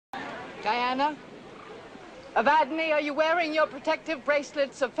Diana? Evadne, are you wearing your protective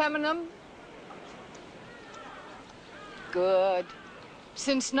bracelets of feminine? Good.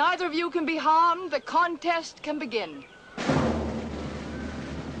 Since neither of you can be harmed, the contest can begin.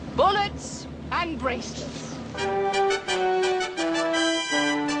 Bullets and bracelets.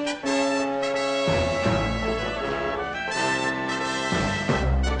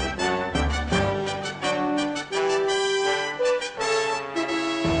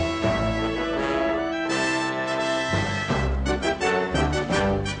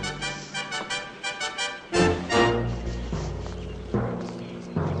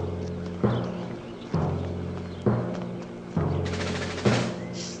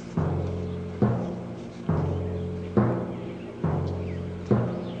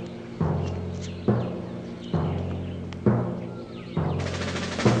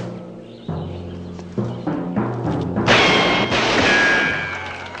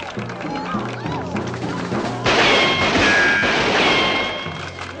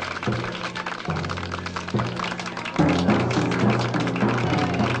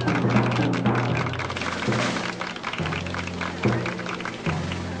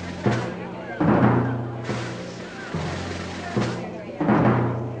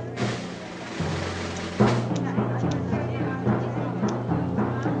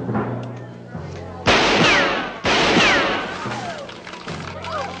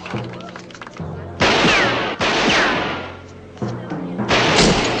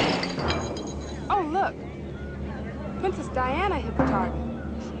 Diana hit the target.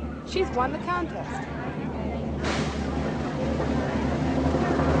 She's won the contest.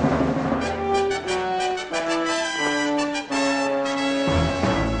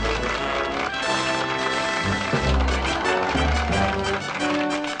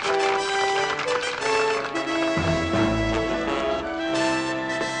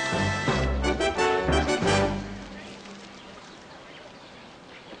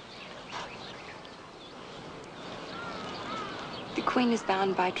 The Queen is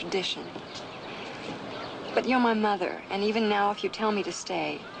bound by tradition. But you're my mother, and even now, if you tell me to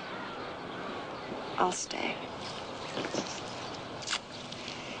stay, I'll stay.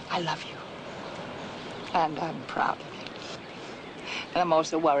 I love you. And I'm proud of you. And I'm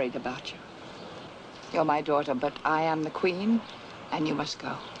also worried about you. You're my daughter, but I am the Queen, and you must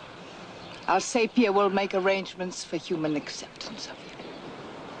go. Alsapia will make arrangements for human acceptance of you.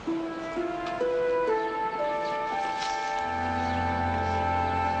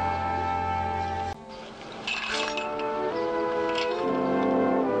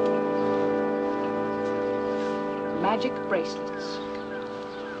 Magic bracelets.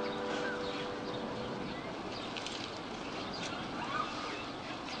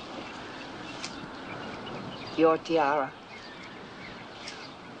 Your tiara.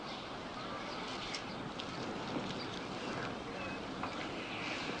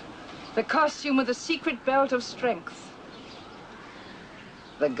 The costume with the secret belt of strength.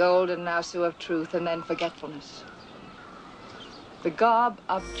 The golden lasso of truth and then forgetfulness. The garb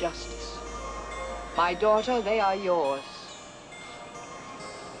of justice. My daughter, they are yours.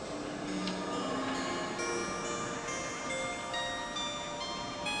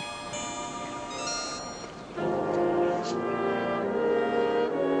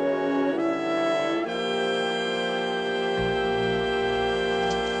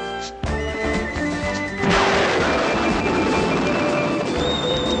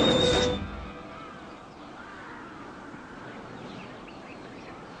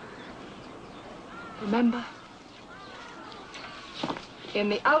 Remember, in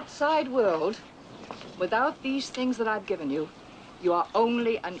the outside world, without these things that I've given you, you are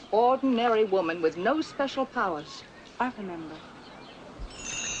only an ordinary woman with no special powers. I remember.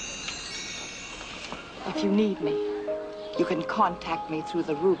 If you need me, you can contact me through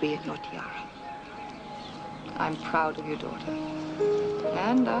the ruby in your tiara. I'm proud of you, daughter.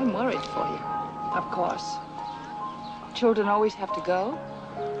 And I'm worried for you, of course. Children always have to go,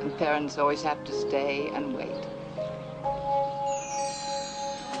 and parents always have to stay and wait.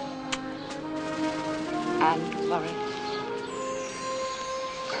 And worry.